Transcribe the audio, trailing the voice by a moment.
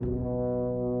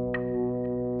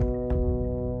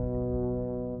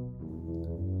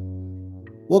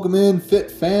Welcome in,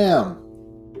 Fit Fam.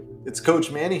 It's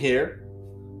Coach Manny here.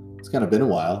 It's kind of been a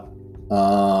while.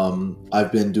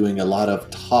 I've been doing a lot of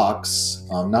talks,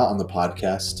 not on the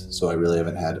podcast, so I really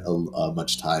haven't had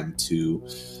much time to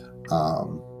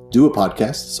do a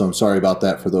podcast. So I'm sorry about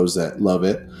that for those that love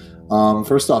it.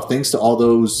 First off, thanks to all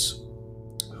those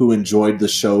who enjoyed the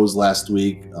shows last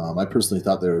week. I personally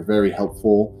thought they were very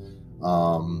helpful.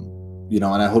 And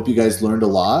I hope you guys learned a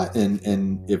lot.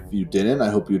 And if you didn't, I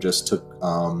hope you just took,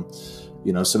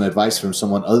 some advice from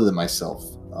someone other than myself.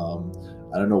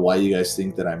 I don't know why you guys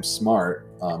think that I'm smart,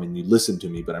 and you listen to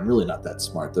me, but I'm really not that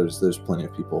smart. There's plenty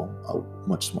of people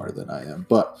much smarter than I am.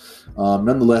 But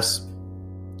nonetheless,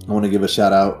 I want to give a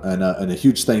shout out and a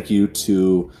huge thank you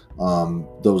to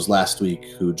those last week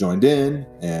who joined in,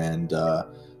 and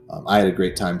I had a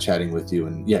great time chatting with you,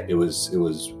 and yeah, it was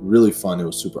really fun. It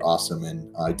was super awesome,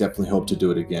 and I definitely hope to do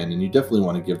it again. And you definitely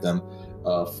want to give them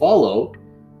a follow,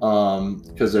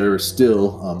 because they're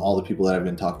still all the people that I've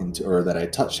been talking to or that I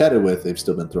chatted with. They've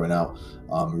still been throwing out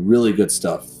really good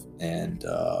stuff and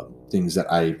things that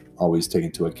I always take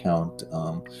into account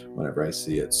whenever I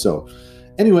see it. So,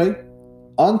 anyway,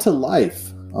 on to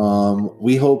life.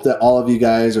 We hope that all of you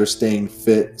guys are staying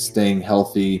fit, staying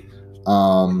healthy.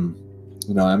 I'm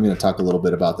going to talk a little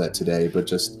bit about that today, but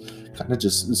just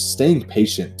staying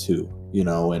patient too,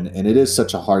 and it is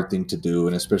such a hard thing to do.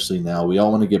 And especially now, we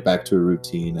all want to get back to a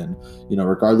routine, and,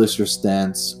 regardless your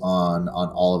stance on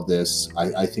all of this,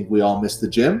 I think we all miss the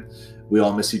gym. We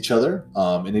all miss each other.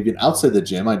 And even outside the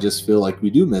gym, I just feel like we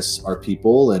do miss our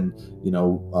people, and,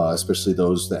 especially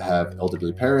those that have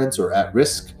elderly parents or at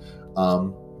risk,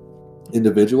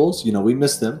 individuals. We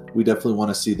miss them. We definitely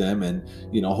want to see them, and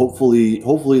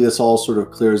hopefully this all sort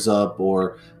of clears up,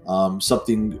 or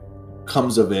something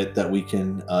comes of it that we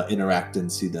can interact and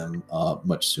see them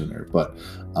much sooner. But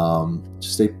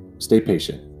just stay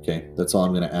patient. Okay, that's all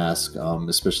I'm going to ask.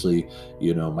 Especially,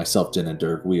 myself, Jen, and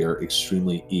Dirk, we are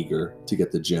extremely eager to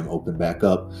get the gym open back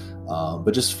up.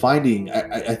 But just finding,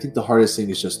 I think the hardest thing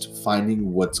is just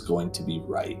finding what's going to be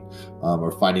right,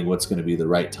 or finding what's going to be the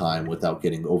right time without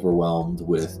getting overwhelmed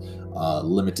with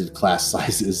limited class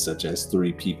sizes, such as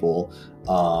 3 people,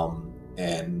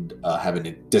 and having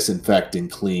to disinfect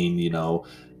and clean,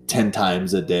 10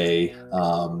 times a day,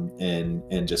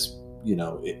 and just,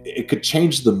 it could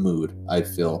change the mood, I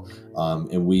feel.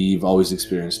 And we've always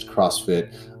experienced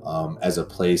CrossFit as a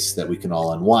place that we can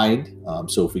all unwind.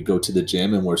 So if we go to the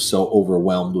gym and we're so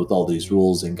overwhelmed with all these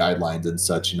rules and guidelines and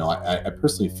such, I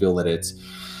personally feel that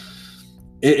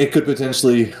it could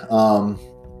potentially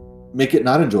make it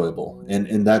not enjoyable.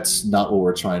 And that's not what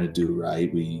we're trying to do,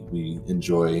 right? We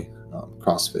enjoy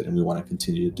CrossFit, and we want to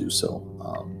continue to do so.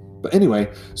 But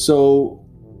anyway, so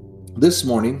this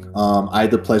morning, I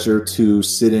had the pleasure to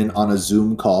sit in on a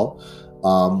Zoom call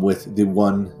with the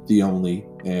one, the only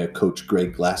Coach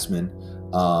Greg Glassman.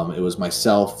 It was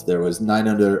myself. There was nine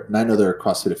other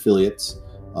CrossFit affiliates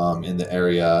in the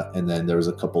area, and then there was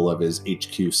a couple of his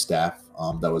HQ staff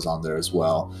that was on there as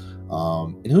well.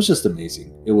 And it was just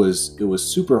amazing. It was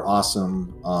super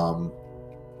awesome.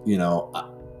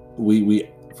 We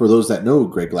for those that know who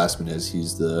Greg Glassman is,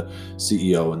 he's the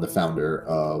CEO and the founder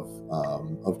of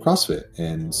CrossFit.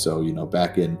 And so,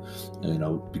 back in,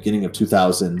 beginning of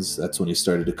 2000s, that's when he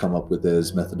started to come up with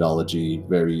his methodology,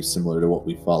 very similar to what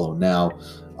we follow now,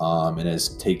 and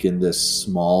has taken this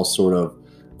small sort of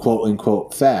quote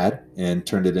unquote fad and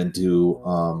turned it into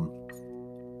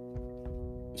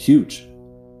huge,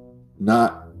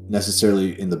 not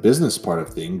necessarily in the business part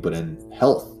of thing, but in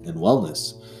health and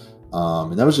wellness.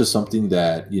 And that was just something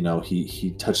that,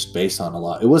 he touched base on a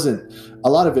lot. It wasn't, a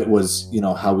lot of it was,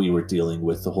 how we were dealing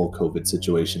with the whole COVID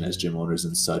situation as gym owners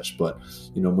and such. But,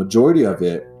 majority of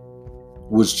it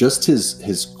was just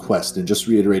his quest, and just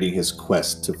reiterating his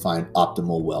quest to find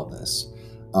optimal wellness.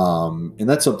 And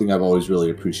that's something I've always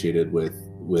really appreciated with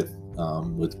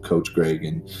Coach Greg.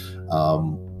 And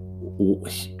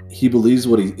he believes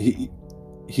what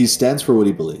he stands for what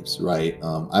he believes, right?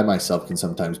 I myself can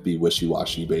sometimes be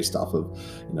wishy-washy based off of,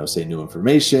 say, new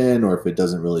information, or if it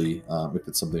doesn't really, if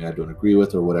it's something I don't agree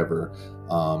with or whatever,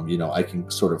 I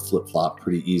can sort of flip-flop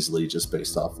pretty easily just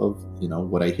based off of,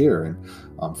 what I hear.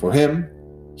 And for him,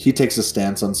 he takes a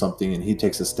stance on something, and he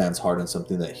takes a stance hard on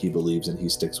something that he believes, and he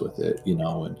sticks with it,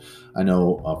 and I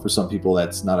know for some people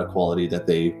that's not a quality that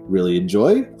they really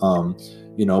enjoy,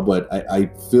 but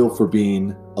I feel for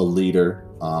being a leader,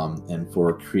 and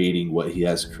for creating what he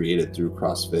has created through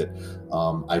CrossFit.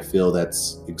 I feel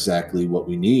that's exactly what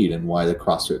we need, and why the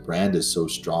CrossFit brand is so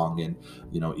strong. And,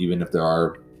 even if there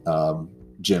are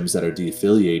gyms that are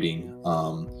de-affiliating,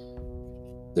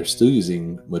 they're still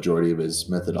using majority of his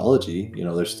methodology.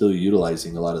 They're still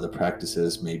utilizing a lot of the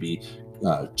practices, maybe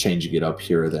changing it up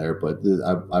here or there, but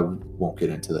I won't get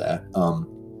into that.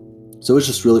 So it's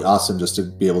just really awesome just to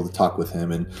be able to talk with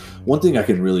him. And one thing I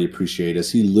can really appreciate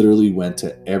is he literally went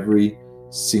to every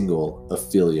single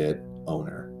affiliate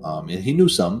owner. And he knew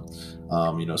some,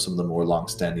 some of the more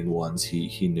longstanding ones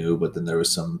he knew, but then there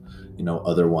was some,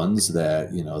 other ones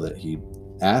that, that he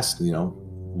asked,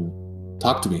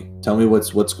 talk to me, tell me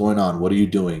what's going on. What are you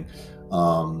doing?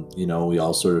 We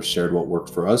all sort of shared what worked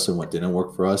for us and what didn't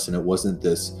work for us. And it wasn't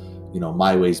this,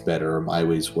 my way's better or my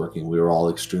way's working. We were all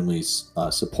extremely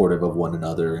supportive of one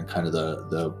another and kind of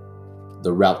the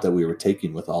route that we were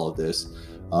taking with all of this.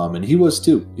 And he was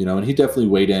too, and he definitely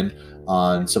weighed in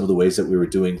on some of the ways that we were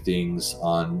doing things,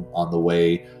 on the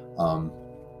way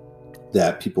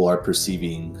that people are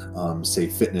perceiving, say,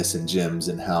 fitness and gyms,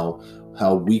 and how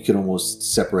we can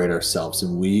almost separate ourselves,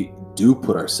 and we do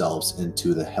put ourselves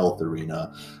into the health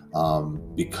arena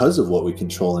because of what we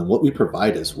control and what we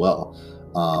provide as well.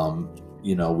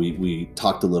 We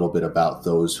talked a little bit about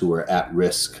those who are at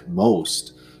risk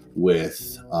most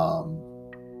with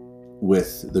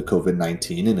the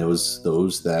COVID-19, and it was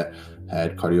those that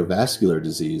had cardiovascular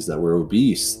disease, that were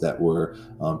obese, that were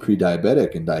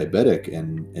pre-diabetic and diabetic,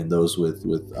 and those with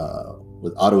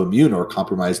autoimmune or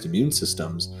compromised immune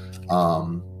systems.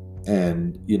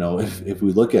 And if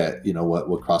we look at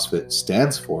what CrossFit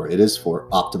stands for, it is for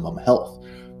optimum health,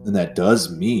 and that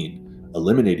does mean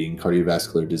eliminating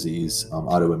cardiovascular disease,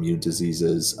 autoimmune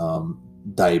diseases,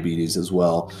 diabetes as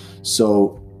well.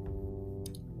 So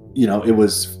it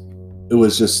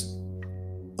was just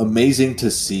amazing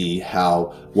to see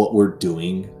how what we're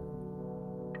doing,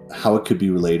 how it could be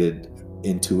related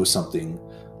into something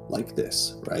like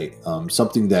this, right?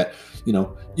 Something that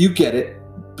you get it.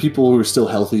 People who are still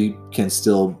healthy can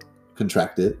still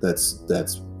contract it.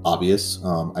 That's obvious.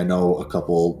 I know a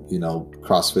couple,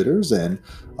 CrossFitters and,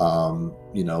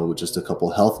 just a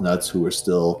couple health nuts who are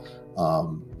still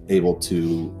able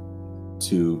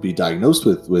to be diagnosed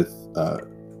with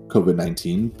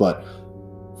COVID-19. But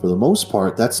for the most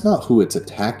part, that's not who it's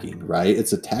attacking, right?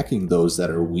 It's attacking those that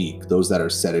are weak, those that are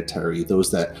sedentary, those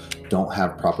that don't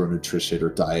have proper nutrition or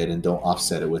diet and don't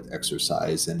offset it with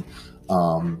exercise. And,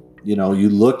 you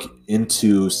look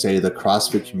into, say, the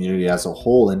CrossFit community as a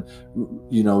whole, and,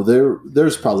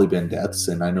 there's probably been deaths,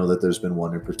 and I know that there's been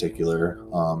one in particular.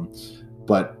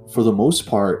 But for the most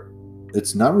part,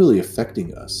 it's not really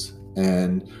affecting us.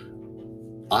 And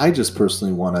I just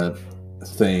personally want to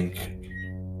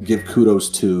give kudos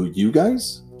to you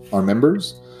guys, our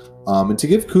members, and to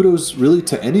give kudos really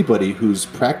to anybody who's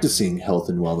practicing health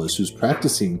and wellness, who's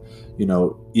practicing,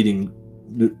 eating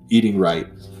right,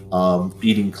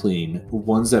 eating clean,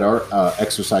 ones that are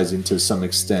exercising to some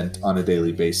extent on a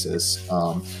daily basis.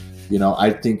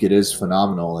 I think it is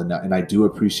phenomenal, and I do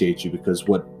appreciate you, because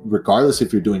regardless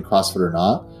if you're doing CrossFit or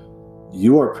not,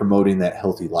 you are promoting that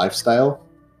healthy lifestyle,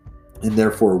 and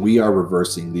therefore we are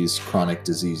reversing these chronic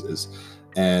diseases.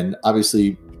 And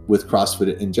obviously, with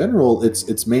CrossFit in general,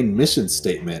 its main mission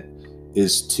statement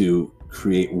is to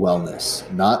create wellness,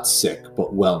 not sick,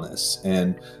 but wellness.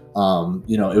 And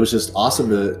it was just awesome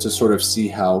to sort of see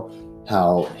how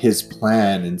his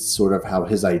plan and sort of how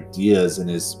his ideas and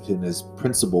his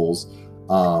principles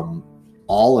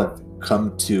all have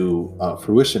come to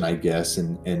fruition, I guess,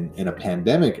 in a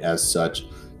pandemic as such.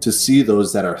 To see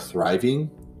those that are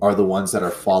thriving are the ones that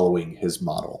are following his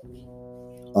model.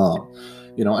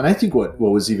 And I think what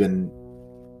was even,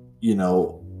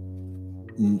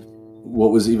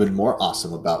 what was even more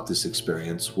awesome about this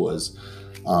experience was,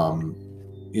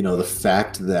 the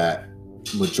fact that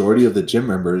majority of the gym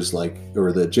members,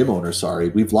 or the gym owners,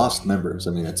 we've lost members.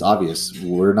 I mean, it's obvious.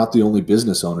 We're not the only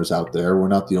business owners out there. We're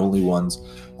not the only ones,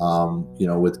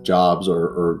 with jobs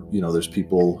or there's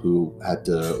people who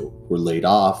were laid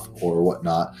off or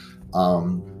whatnot.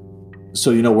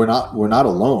 So we're not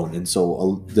alone, and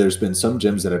so there's been some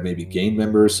gyms that have maybe gained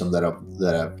members, some that have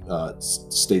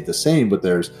stayed the same, but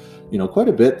there's quite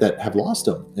a bit that have lost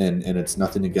them, and it's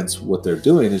nothing against what they're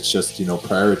doing. It's just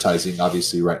prioritizing,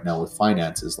 obviously, right now with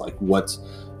finances, like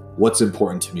what's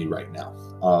important to me right now,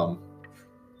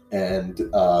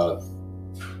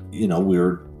 we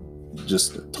were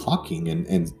just talking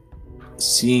and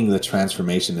seeing the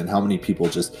transformation, and how many people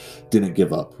just didn't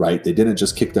give up, right? They didn't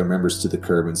just kick their members to the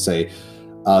curb and say,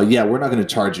 yeah, we're not going to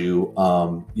charge you,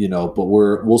 but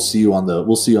we'll see you on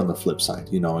the flip side,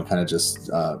 and kind of just,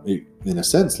 in a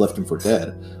sense, left him for dead.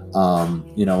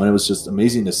 And it was just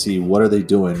amazing to see what are they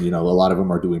doing. A lot of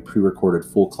them are doing pre-recorded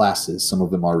full classes. Some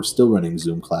of them are still running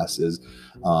Zoom classes.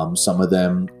 Some of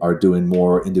them are doing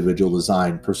more individual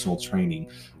design, personal training.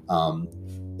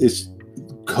 It's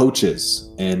coaches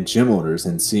and gym owners,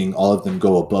 and seeing all of them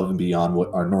go above and beyond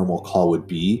what our normal call would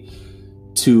be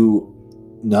to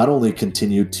not only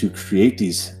continue to create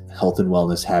these health and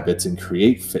wellness habits and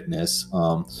create fitness,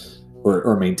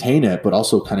 or maintain it, but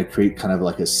also kind of create kind of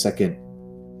like a second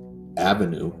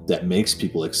avenue that makes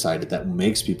people excited, that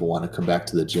makes people want to come back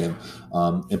to the gym,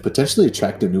 and potentially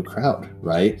attract a new crowd,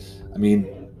 right? I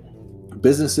mean,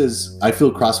 businesses, I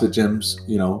feel CrossFit gyms,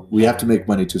 we have to make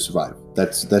money to survive.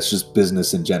 That's just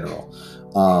business in general.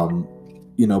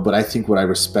 But I think what I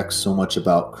respect so much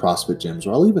about CrossFit gyms,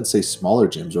 or I'll even say smaller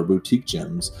gyms or boutique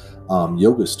gyms,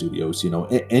 yoga studios,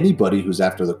 anybody who's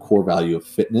after the core value of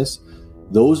fitness,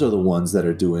 those are the ones that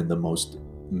are doing the most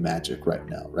magic right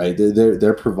now, right?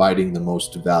 They're providing the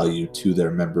most value to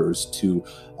their members, to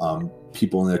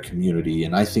people in their community.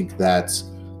 And I think that's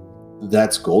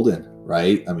golden,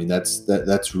 right? I mean,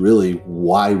 that's really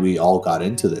why we all got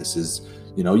into this is,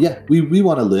 we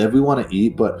want to live, we want to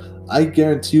eat, but I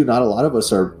guarantee you not a lot of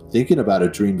us are thinking about a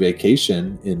dream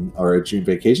vacation or a dream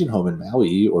vacation home in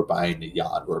Maui, or buying a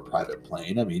yacht or a private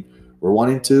plane. I mean, we're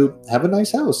wanting to have a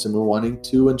nice house, and we're wanting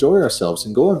to enjoy ourselves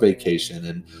and go on vacation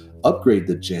and upgrade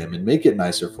the gym and make it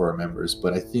nicer for our members.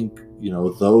 But I think,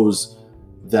 those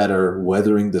that are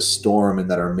weathering the storm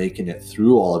and that are making it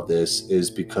through all of this is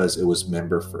because it was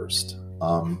member first.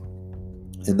 And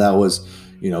that was,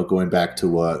 going back to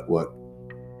what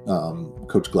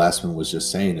Coach Glassman was just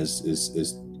saying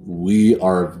is we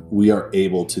are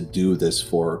able to do this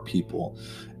for people,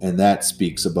 and that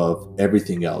speaks above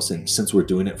everything else. And since we're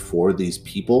doing it for these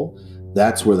people,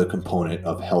 that's where the component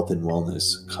of health and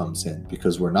wellness comes in,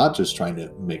 because we're not just trying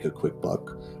to make a quick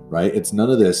buck, right? It's none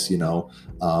of this,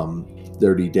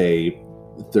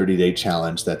 30-day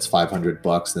challenge that's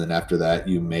 $500, and then after that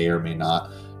you may or may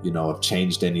not have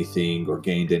changed anything or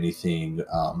gained anything.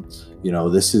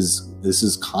 This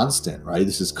is constant, right?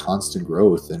 This is constant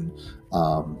growth. And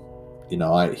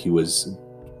he was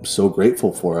so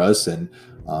grateful for us, and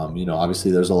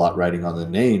obviously there's a lot riding on the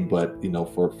name, but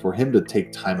for him to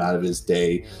take time out of his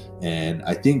day, and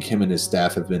I think him and his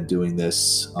staff have been doing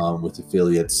this with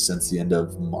affiliates since the end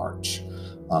of March.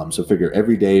 So figure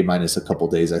every day minus a couple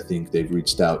days, I think they've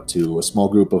reached out to a small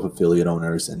group of affiliate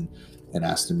owners and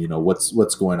asked them,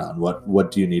 what's going on?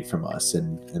 What do you need from us?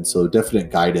 And so definite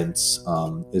guidance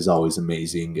is always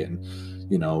amazing. And,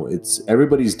 it's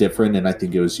everybody's different. And I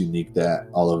think it was unique that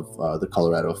all of the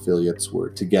Colorado affiliates were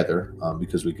together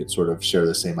because we could sort of share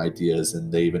the same ideas.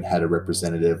 And they even had a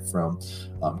representative from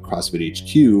CrossFit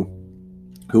HQ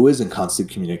who is in constant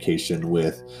communication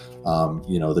with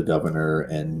the governor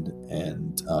and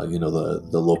the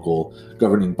local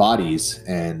governing bodies,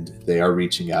 and they are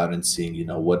reaching out and seeing,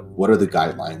 what are the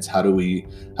guidelines? How do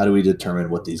we determine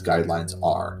what these guidelines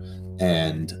are?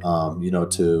 And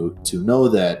to know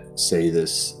that, say,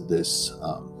 this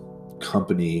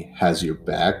company has your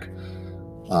back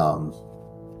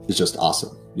is just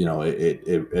awesome.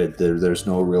 There's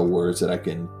no real words that I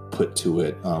can put to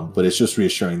it, but it's just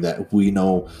reassuring that we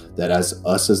know that as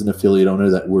an affiliate owner,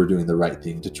 that we're doing the right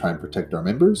thing to try and protect our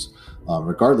members,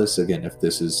 regardless, again, if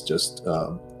this is just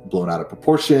blown out of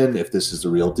proportion, if this is the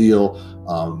real deal.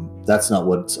 That's not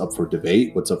what's up for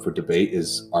debate. What's up for debate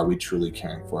is, are we truly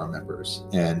caring for our members?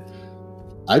 And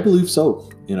I believe so.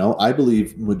 I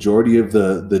believe majority of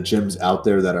the gyms out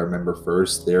there that are member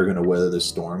first, they're going to weather the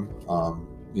storm.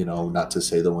 Not to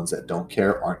say the ones that don't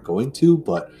care aren't going to,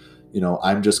 but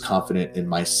I'm just confident in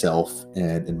myself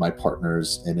and in my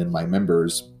partners and in my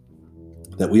members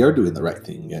that we are doing the right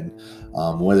thing. And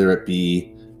whether it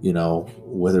be,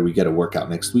 whether we get a workout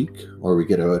next week or we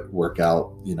get a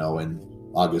workout, in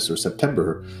August or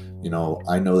September,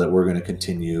 I know that we're going to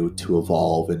continue to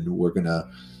evolve, and we're going to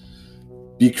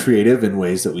be creative in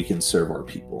ways that we can serve our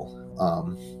people.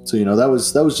 So that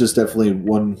was just definitely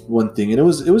one thing, and it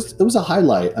was a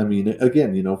highlight. I mean,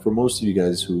 again, for most of you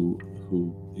guys who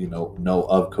know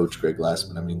of Coach Greg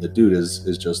Glassman, I mean, the dude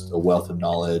is just a wealth of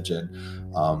knowledge, and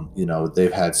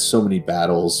they've had so many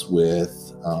battles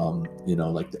with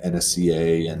like the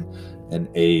NSCA and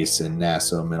ACE and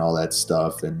NASM and all that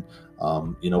stuff, and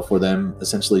for them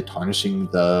essentially tarnishing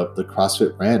the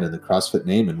CrossFit brand and the CrossFit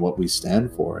name and what we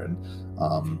stand for. And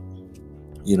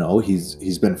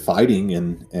he's been fighting,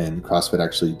 and CrossFit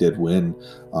actually did win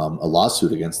a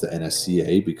lawsuit against the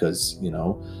NSCA because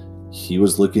he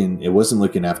was looking, it wasn't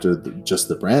looking after just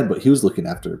the brand, but he was looking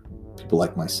after people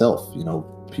like myself,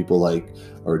 people like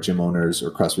our gym owners or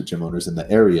CrossFit gym owners in the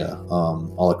area,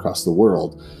 all across the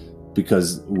world,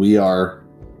 because we are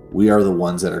the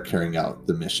ones that are carrying out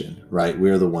the mission, right? We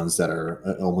are the ones that are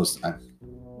almost, I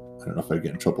don't know if I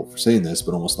get in trouble for saying this,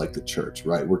 but almost like the church,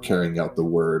 right? We're carrying out the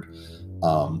word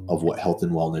of what health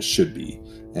and wellness should be.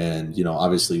 And,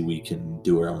 obviously we can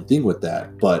do our own thing with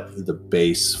that, but the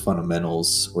base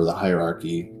fundamentals or the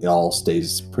hierarchy, it all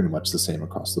stays pretty much the same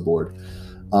across the board.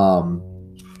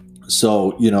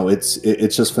 So,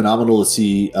 it's just phenomenal to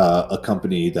see a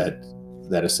company that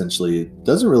essentially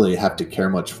doesn't really have to care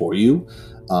much for you,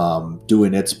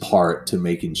 doing its part to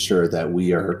making sure that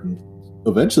we are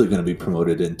eventually going to be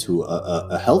promoted into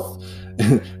a health,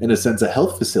 in a sense, a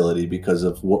health facility, because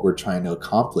of what we're trying to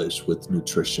accomplish with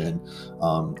nutrition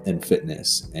and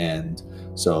fitness. And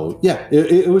so, yeah,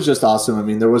 it was just awesome. I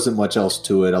mean, there wasn't much else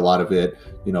to it. A lot of it,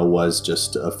 was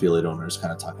just affiliate owners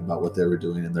kind of talking about what they were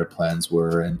doing and their plans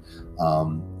were. And,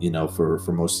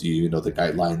 for most of you, the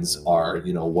guidelines are,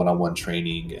 one-on-one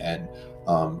training and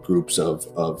groups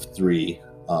of 3.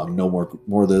 No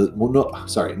more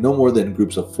than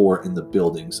groups of 4 in the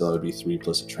building. So that would be 3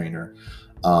 plus a trainer.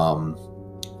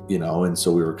 And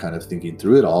so we were kind of thinking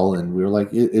through it all, and we were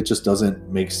like, it just doesn't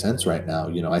make sense right now.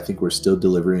 I think we're still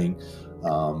delivering,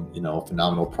 a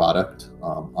phenomenal product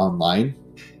online,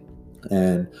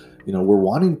 and we're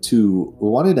wanting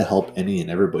to help any and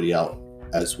everybody out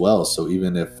as well. So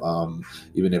even if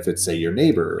it's, say, your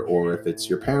neighbor, or if it's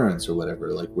your parents or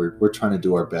whatever, like we're trying to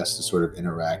do our best to sort of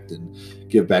interact and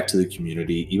give back to the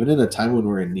community, even in a time when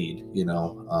we're in need,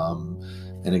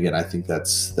 and again, I think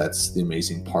that's the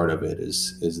amazing part of it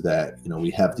is that,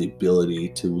 we have the ability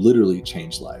to literally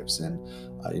change lives. And,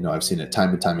 I've seen it time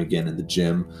and time again in the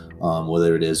gym,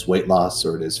 whether it is weight loss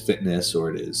or it is fitness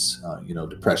or it is,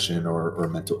 depression or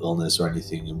mental illness or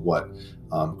anything, and what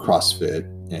CrossFit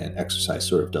and exercise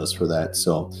sort of does for that.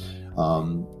 So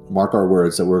mark our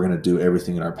words that we're going to do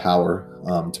everything in our power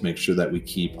to make sure that we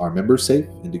keep our members safe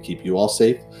and to keep you all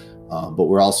safe. But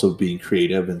we're also being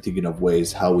creative and thinking of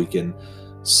ways how we can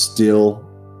still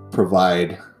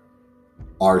provide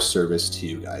our service to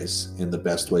you guys in the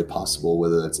best way possible,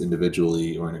 whether that's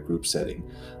individually or in a group setting,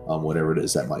 whatever it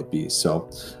is that might be. So,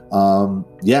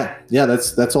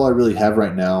 that's all I really have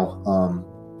right now.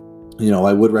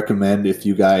 I would recommend, if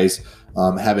you guys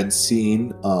haven't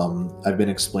seen, I've been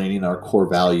explaining our core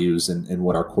values and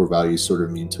what our core values sort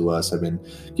of mean to us. I've been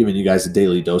giving you guys a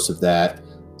daily dose of that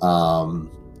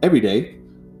every day,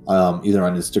 either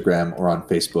on Instagram or on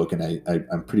Facebook, and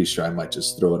I'm pretty sure I might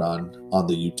just throw it on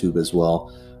the YouTube as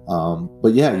well.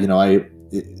 But yeah,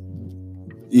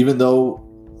 even though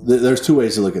there's 2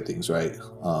 ways to look at things, right?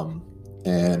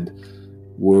 And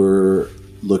we're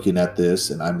looking at this,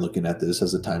 and I'm looking at this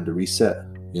as a time to reset.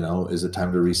 Is a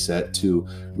time to reset, to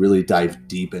really dive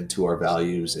deep into our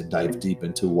values and dive deep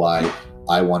into why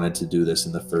I wanted to do this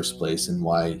in the first place, and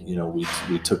why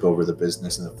we took over the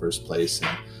business in the first place.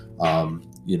 And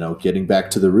getting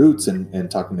back to the roots and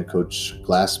talking to Coach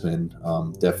Glassman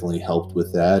definitely helped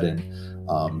with that.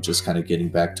 And just kind of getting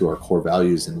back to our core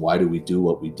values and why do we do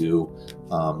what we do,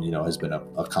 has been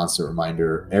a constant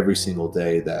reminder every single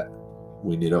day that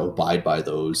we need to abide by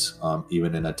those,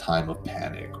 even in a time of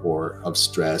panic or of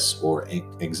stress or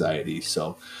anxiety.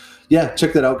 So yeah,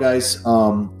 check that out, guys.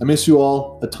 I miss you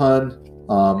all a ton.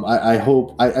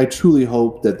 I truly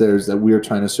hope that we are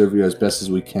trying to serve you as best as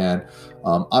we can.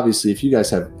 Obviously, if you guys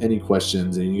have any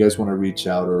questions and you guys want to reach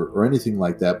out or anything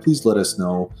like that, please let us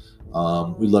know.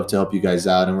 We'd love to help you guys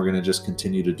out, and we're going to just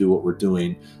continue to do what we're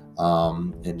doing,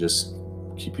 and just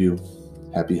keep you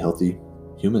happy, healthy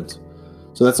humans.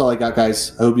 So that's all I got,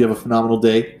 guys. I hope you have a phenomenal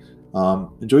day.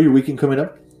 Enjoy your weekend coming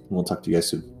up, and we'll talk to you guys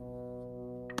soon.